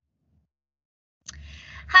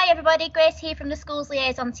Hi everybody, Grace here from the Schools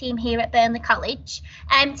Liaison team here at Burnley College.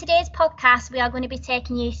 Today's podcast we are going to be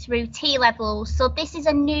taking you through T-levels. So this is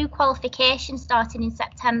a new qualification starting in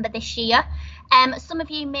September this year. Some of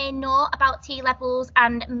you may know about T-levels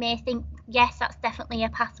and may think, yes, that's definitely a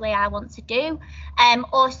pathway I want to do.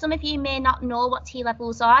 Or some of you may not know what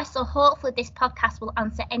T-levels are. So hopefully this podcast will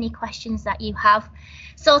answer any questions that you have.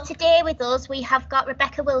 So today with us we have got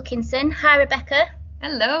Rebecca Wilkinson. Hi Rebecca.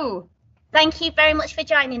 Hello. Thank you very much for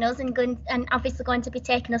joining us and obviously going to be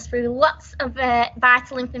taking us through lots of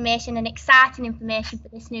vital information and exciting information for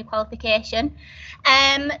this new qualification.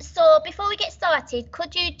 So before we get started,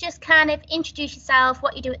 could you just kind of introduce yourself,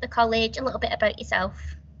 what you do at the college, a little bit about yourself?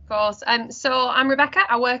 Of course. So I'm Rebecca.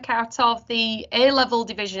 I work out of the A-level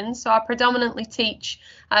division, so I predominantly teach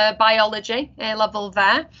biology, A-level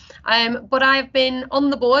there. But I've been on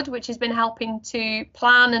the board, which has been helping to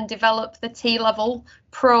plan and develop the T-level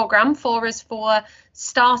programme for us for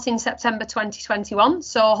starting September 2021.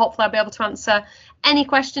 So hopefully I'll be able to answer any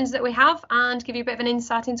questions that we have and give you a bit of an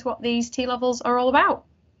insight into what these T-levels are all about.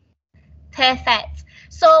 Perfect.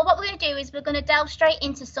 So what we're going to do is we're going to delve straight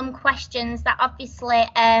into some questions that obviously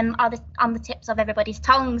are on the tips of everybody's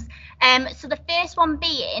tongues. So the first one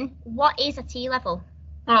being, what is a T-level?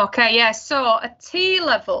 Okay, yeah, so a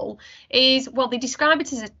T-level is, well, they describe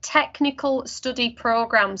it as a technical study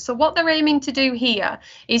programme. So what they're aiming to do here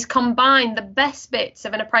is combine the best bits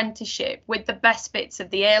of an apprenticeship with the best bits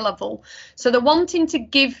of the A-level. So they're wanting to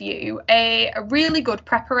give you a really good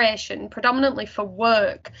preparation, predominantly for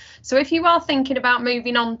work. So if you are thinking about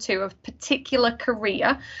moving on to a particular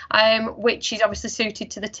career, which is obviously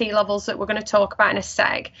suited to the T-levels that we're going to talk about in a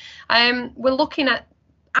sec, we're looking at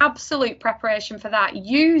absolute preparation for that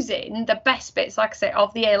using the best bits, like I say,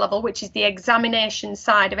 of the A-level, which is the examination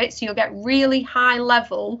side of it. So you'll get really high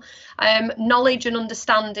level knowledge and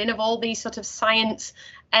understanding of all these sort of science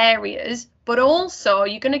areas, but also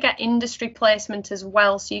you're going to get industry placement as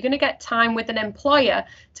well. So you're going to get time with an employer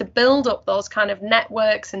to build up those kind of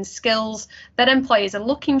networks and skills that employers are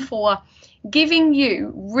looking for, giving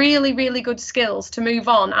you really, really good skills to move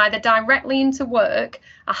on either directly into work,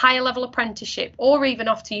 a higher level apprenticeship, or even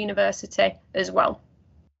off to university as well.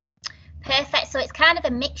 Perfect. So it's kind of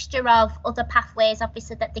a mixture of other pathways,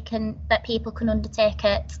 obviously, that people can undertake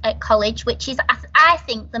at college, which is, I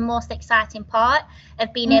think, the most exciting part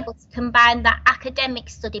of being able to combine that academic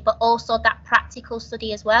study, but also that practical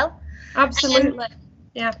study as well. Absolutely.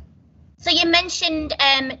 Yeah. So you mentioned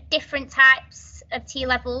different types of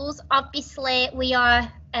T-levels. Obviously, we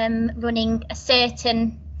are running a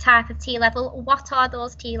certain type of T-level. What are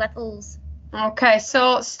those T-levels? Okay,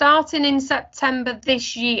 so starting in September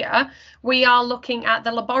this year, we are looking at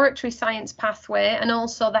the laboratory science pathway and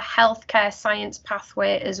also the healthcare science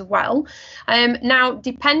pathway as well. Now,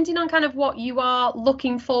 depending on kind of what you are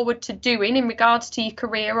looking forward to doing in regards to your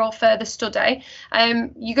career or further study,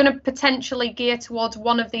 you're going to potentially gear towards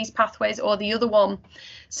one of these pathways or the other one.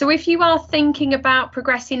 So if you are thinking about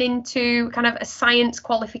progressing into kind of a science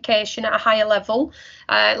qualification at a higher level,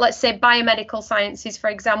 let's say biomedical sciences, for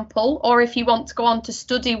example, or if you want to go on to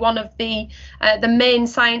study one of the main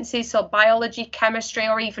sciences, so biology, chemistry,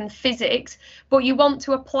 or even physics, but you want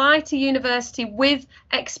to apply to university with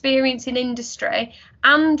experience in industry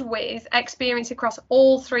and with experience across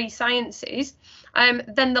all three sciences,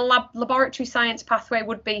 then the laboratory science pathway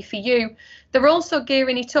would be for you. They're also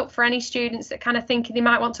gearing it up for any students that kind of think they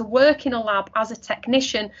might want to work in a lab as a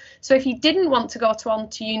technician. So if you didn't want to go on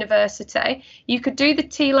to university, you could do the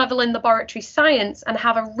T-level in laboratory science and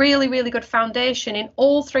have a really, really good foundation in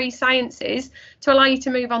all three sciences to allow you to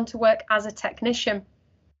move on to work as a technician.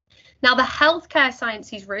 Now, the healthcare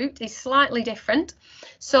sciences route is slightly different.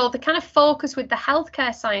 So the kind of focus with the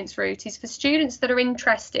healthcare science route is for students that are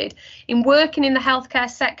interested in working in the healthcare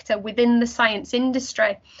sector within the science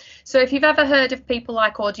industry. So if you've ever heard of people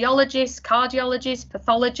like audiologists, cardiologists,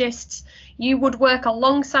 pathologists, you would work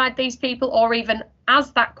alongside these people or even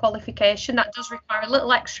as that qualification. That does require a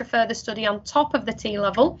little extra further study on top of the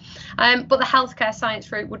T-level, but the healthcare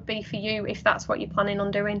science route would be for you if that's what you're planning on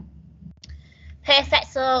doing.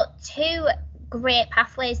 Perfect. So two great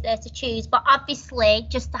pathways there to choose, but obviously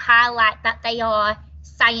just to highlight that they are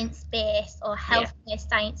science-based or healthcare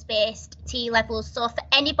science-based T-levels. So for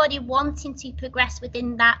anybody wanting to progress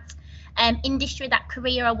within that industry, that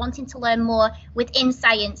career, or wanting to learn more within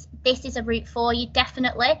science, this is a route for you,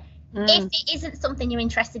 definitely. If it isn't something you're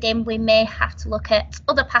interested in, we may have to look at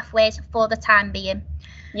other pathways for the time being.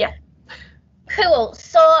 Yeah. Cool.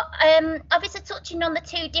 So obviously touching on the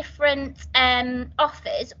two different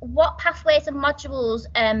offers, what pathways and modules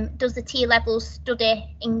does the T-level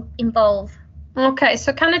study involve? Okay,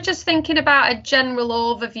 so kind of just thinking about a general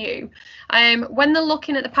overview. When they're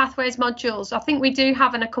looking at the pathways modules, I think we do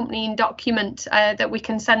have an accompanying document that we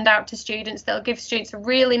can send out to students that'll give students a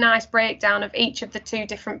really nice breakdown of each of the 2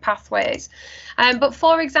 different pathways. But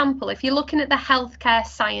for example, if you're looking at the healthcare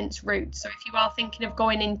science route, so if you are thinking of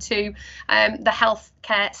going into the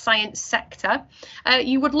healthcare science sector,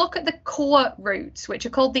 you would look at the core routes, which are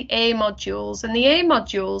called the A modules, and the A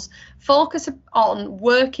modules focus on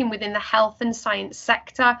working within the health and science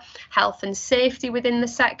sector, health and safety within the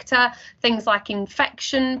sector, things like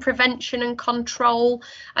infection prevention and control.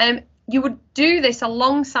 You would do this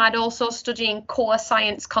alongside also studying core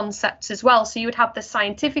science concepts as well. So you would have the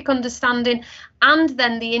scientific understanding and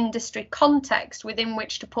then the industry context within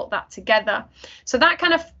which to put that together. So that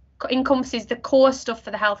kind of encompasses the core stuff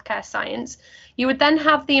for the healthcare science. You would then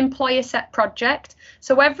have the employer set project.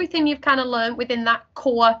 So everything you've kind of learned within that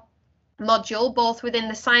core module, both within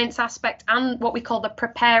the science aspect and what we call the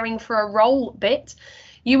preparing for a role bit,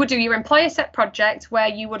 you would do your employer set project where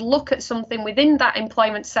you would look at something within that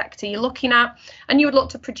employment sector you're looking at, and you would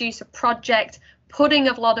look to produce a project putting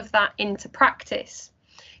a lot of that into practice.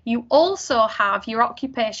 You also have your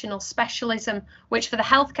occupational specialism, which for the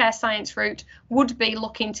healthcare science route would be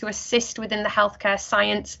looking to assist within the healthcare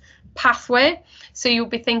science pathway. So you'll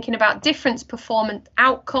be thinking about different performance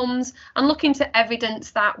outcomes and looking to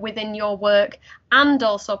evidence that within your work, and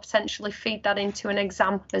also potentially feed that into an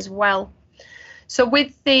exam as well. So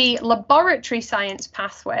with the laboratory science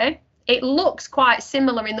pathway, it looks quite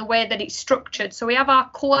similar in the way that it's structured. So we have our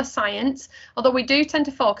core science, although we do tend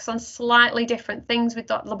to focus on slightly different things with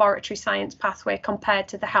that laboratory science pathway compared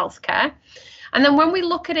to the healthcare. And then when we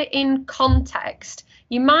look at it in context,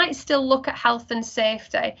 you might still look at health and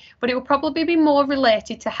safety, but it will probably be more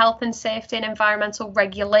related to health and safety and environmental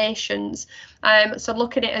regulations. So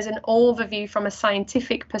look at it as an overview from a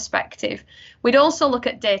scientific perspective. We'd also look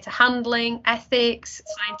at data handling, ethics,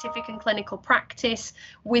 scientific and clinical practice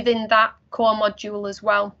within that core module as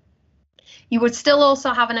well. You would still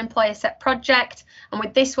also have an employer set project, and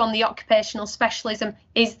with this one, the occupational specialism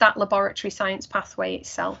is that laboratory science pathway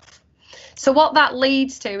itself. So what that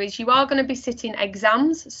leads to is you are going to be sitting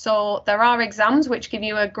exams. So there are exams which give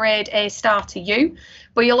you a grade A star to you,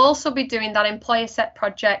 but you'll also be doing that employer set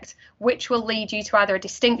project, which will lead you to either a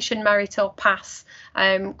distinction, merit or pass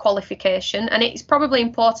qualification. And it's probably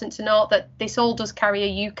important to note that this all does carry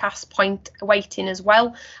a UCAS point weighting as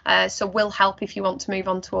well, so will help if you want to move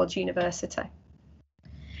on towards university.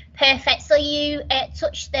 Perfect. So you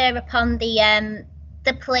touched there upon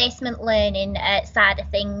the placement learning side of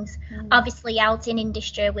things, obviously out in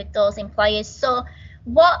industry with those employers. So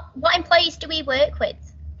what employers do we work with?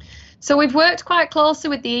 So we've worked quite closely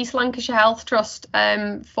with the East Lancashire Health Trust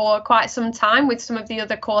for quite some time with some of the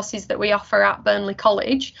other courses that we offer at Burnley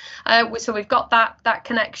College. So we've got that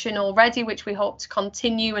connection already, which we hope to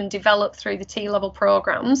continue and develop through the T-level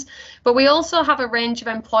programmes. But we also have a range of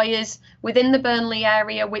employers within the Burnley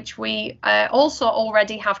area, which we also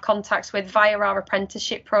already have contacts with via our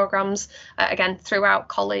apprenticeship programmes, again, throughout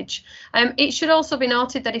college. It should also be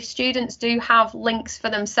noted that if students do have links for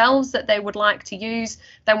themselves that they would like to use,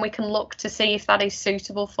 then we can look to see if that is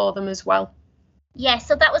suitable for them as well. Yeah,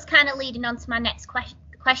 so that was kind of leading on to my next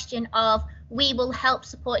question of we will help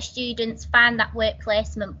support students find that work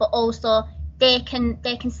placement, but also they can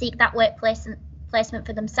seek that work placement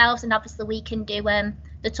for themselves, and obviously we can do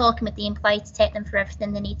the talking with the employer to take them through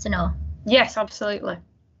everything they need to know. Yes, absolutely.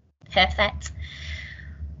 Perfect.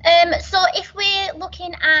 So if we're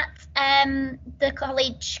looking at the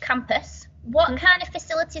college campus, what kind of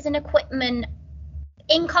facilities and equipment,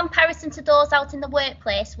 in comparison to those out in the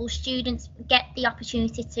workplace, will students get the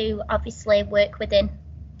opportunity to obviously work within?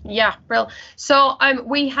 Yeah, brilliant. So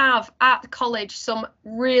we have at college some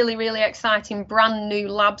really, really exciting brand new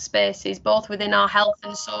lab spaces, both within our health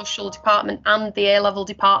and social department and the A-level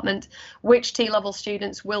department, which T-level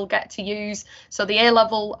students will get to use. So the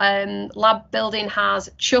A-level lab building has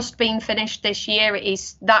just been finished this year. It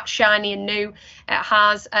is that shiny and new. It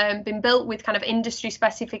has been built with kind of industry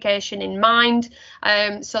specification in mind.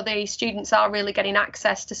 So the students are really getting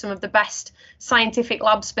access to some of the best scientific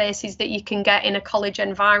lab spaces that you can get in a college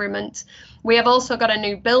environment. We have also got a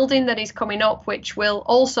new building that is coming up, which will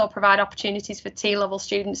also provide opportunities for T-level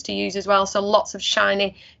students to use as well. So lots of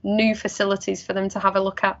shiny new facilities for them to have a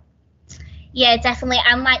look at. Yeah, definitely.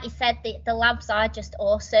 And like you said, the labs are just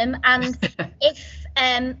awesome. And if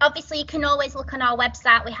obviously you can always look on our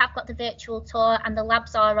website. We have got the virtual tour and the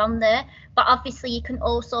labs are on there. But obviously you can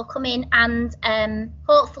also come in and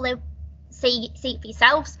hopefully see it for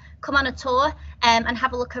yourselves. Come on a tour and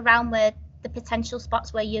have a look around where the potential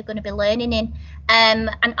spots where you're going to be learning in. And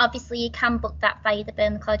obviously you can book that via the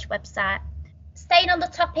Burnley College website. Staying on the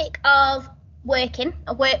topic of working,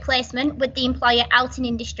 a work placement with the employer out in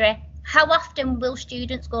industry, how often will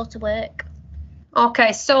students go to work?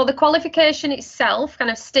 Okay, so the qualification itself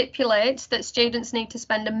kind of stipulates that students need to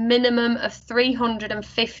spend a minimum of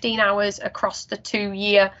 315 hours across the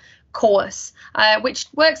 2-year course, which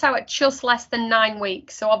works out at just less than 9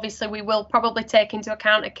 weeks. So obviously we will probably take into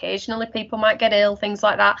account occasionally people might get ill, things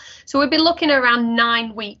like that. So we'll be looking at around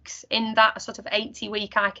 9 weeks in that sort of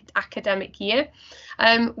 80-week academic year.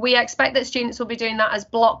 We expect that students will be doing that as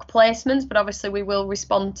block placements, but obviously we will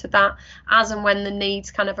respond to that as and when the needs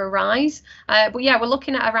kind of arise. But yeah, we're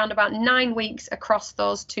looking at around about 9 weeks across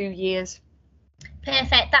those 2 years.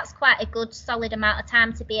 Perfect. That's quite a good solid amount of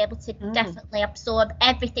time to be able to definitely absorb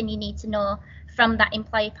everything you need to know from that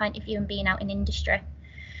employer point of view and being out in industry.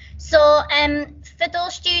 So for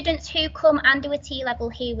those students who come and do a T-level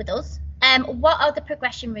here with us, what are the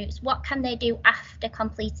progression routes? What can they do after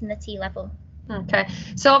completing the T-level? Okay,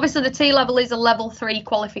 so obviously the T-level is a level 3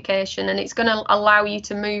 qualification, and it's going to allow you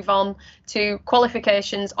to move on to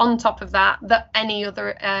qualifications on top of that any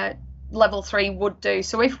other level 3 would do.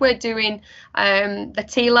 So if we're doing the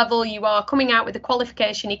T-level, you are coming out with a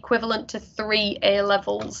qualification equivalent to 3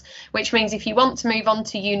 A-levels, which means if you want to move on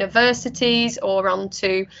to universities or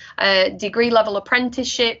onto degree level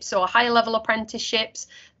apprenticeships or higher level apprenticeships,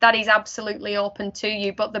 that is absolutely open to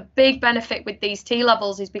you. But the big benefit with these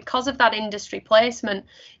T-levels is because of that industry placement,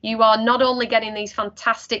 you are not only getting these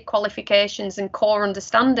fantastic qualifications and core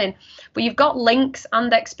understanding, but you've got links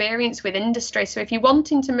and experience with industry. So if you're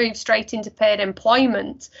wanting to move straight into paid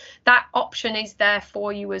employment, that option is there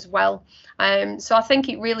for you as well. So I think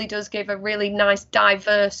it really does give a really nice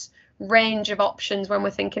diverse range of options when we're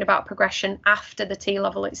thinking about progression after the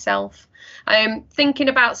T-level itself. Thinking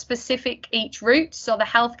about specific each route, so the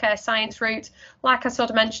healthcare science route, like I sort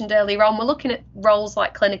of mentioned earlier on, we're looking at roles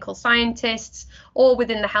like clinical scientists or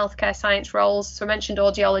within the healthcare science roles. So I mentioned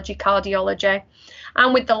audiology, cardiology,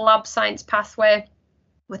 and with the lab science pathway,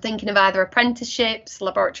 we're thinking of either apprenticeships,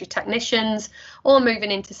 laboratory technicians, or moving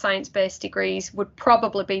into science-based degrees would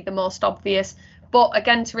probably be the most obvious. But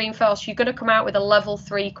again, to reinforce, you're going to come out with a level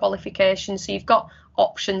 3 qualification, so you've got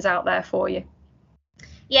options out there for you.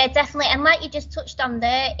 Yeah, definitely. And like you just touched on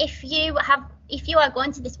there, if you are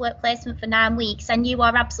going to this work placement for 9 weeks and you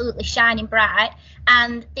are absolutely shining bright,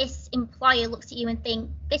 and this employer looks at you and think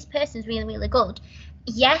this person's really, really good,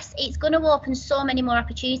 yes, it's going to open so many more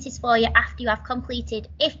opportunities for you after you have completed,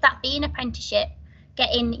 if that be an apprenticeship,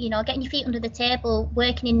 getting your feet under the table,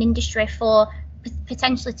 working in industry for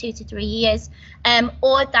potentially 2 to 3 years,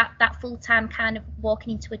 or that full-time kind of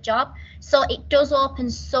walking into a job. So it does open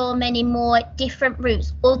so many more different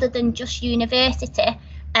routes other than just university,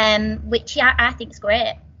 which I think is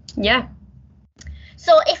great. Yeah.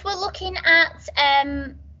 So if we're looking at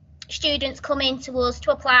students coming to us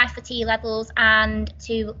to apply for T-levels and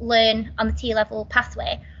to learn on the T-level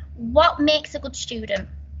pathway, what makes a good student?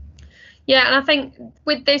 Yeah, and I think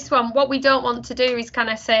with this one, what we don't want to do is kind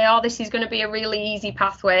of say, oh, this is going to be a really easy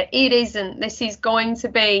pathway. It isn't. This is going to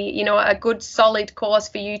be, a good solid course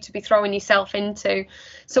for you to be throwing yourself into.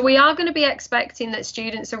 So we are going to be expecting that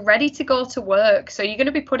students are ready to go to work. So you're going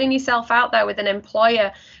to be putting yourself out there with an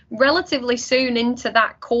employer relatively soon into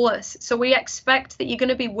that course. So we expect that you're going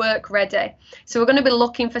to be work ready. So we're going to be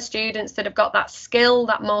looking for students that have got that skill,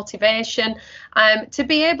 that motivation, to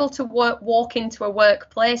be able to walk into a work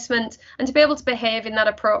placement and to be able to behave in that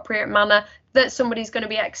appropriate manner that somebody's going to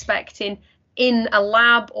be expecting in a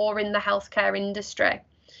lab or in the healthcare industry.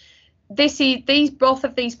 Both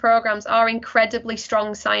of these programs are incredibly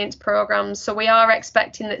strong science programs, so we are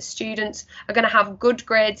expecting that students are going to have good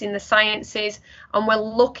grades in the sciences, and we're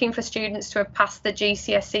looking for students to have passed the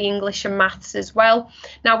GCSE English and Maths as well.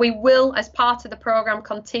 Now we will, as part of the program,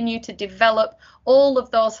 continue to develop all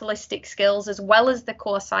of those holistic skills as well as the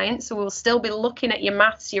core science, so we'll still be looking at your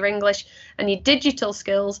Maths, your English and your digital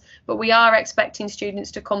skills, but we are expecting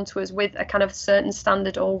students to come to us with a kind of certain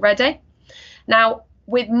standard already. Now,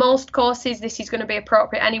 with most courses, this is going to be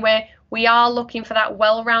appropriate anyway. We are looking for that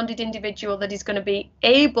well-rounded individual that is going to be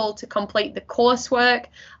able to complete the coursework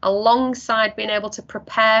alongside being able to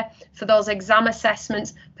prepare for those exam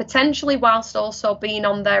assessments, potentially whilst also being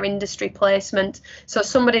on their industry placement. So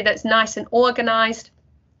somebody that's nice and organised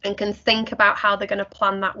and can think about how they're going to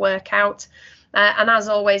plan that work out. And as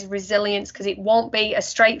always, resilience, because it won't be a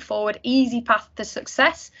straightforward, easy path to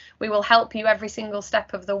success. We will help you every single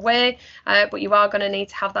step of the way, but you are going to need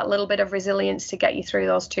to have that little bit of resilience to get you through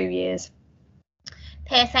those 2 years.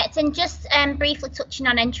 Perfect. And just briefly touching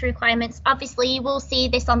on entry requirements, obviously you will see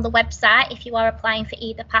this on the website if you are applying for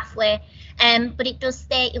either pathway, but it does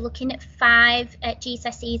state you're looking at 5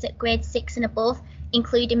 GCSEs at grade 6 and above,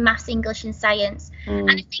 including maths, English and science.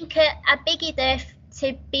 And I think a biggie there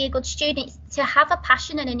to be a good student is to have a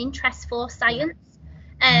passion and an interest for science.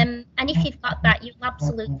 And if you've got that, you'll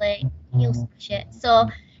smash it. So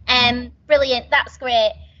brilliant, that's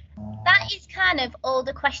great. That is kind of all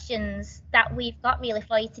the questions that we've got really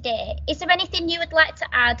for you today. Is there anything you would like to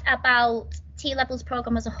add about T-Levels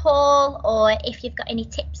programme as a whole, or if you've got any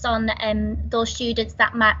tips on those students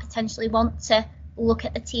that might potentially want to look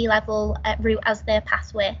at the T-level route as their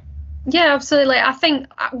pathway? Yeah, absolutely. I think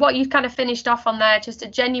what you've kind of finished off on there, just a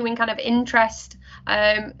genuine kind of interest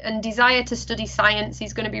and desire to study science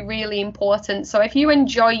is going to be really important. So if you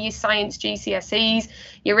enjoy your science GCSEs,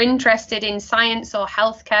 you're interested in science or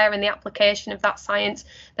healthcare and the application of that science,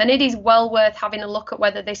 then it is well worth having a look at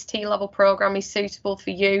whether this T-level programme is suitable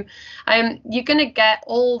for you. You're going to get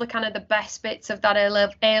all the kind of the best bits of that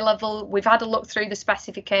A-level. We've had a look through the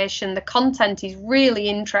specification. The content is really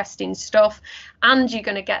interesting stuff, and you're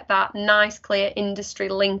going to get that nice clear industry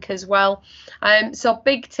link as well. So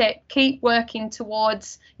big tip, keep working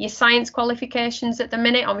towards your science qualifications at the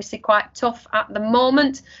minute. Obviously quite tough at the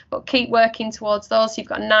moment, but keep working towards those. You've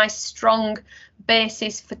got a nice strong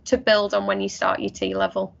basis to build on when you start your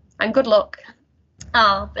T-level, and good luck.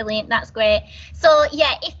 Oh, brilliant, that's great. So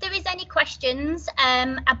yeah, if there is any questions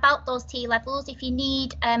about those T-levels, if you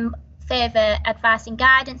need further advice and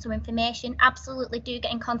guidance or information, absolutely do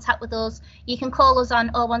get in contact with us. You can call us on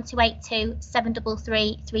 01282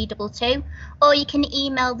 733 322, or you can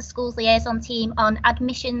email the school's liaison team on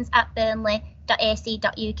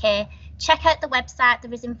admissions@burnley.ac.uk. Check out the website,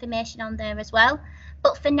 there is information on there as well.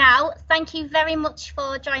 But for now, thank you very much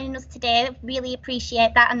for joining us today. Really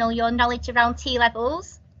appreciate that and all your knowledge around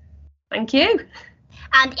T-levels. Thank you.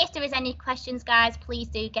 And if there is any questions, guys, please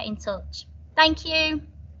do get in touch. Thank you.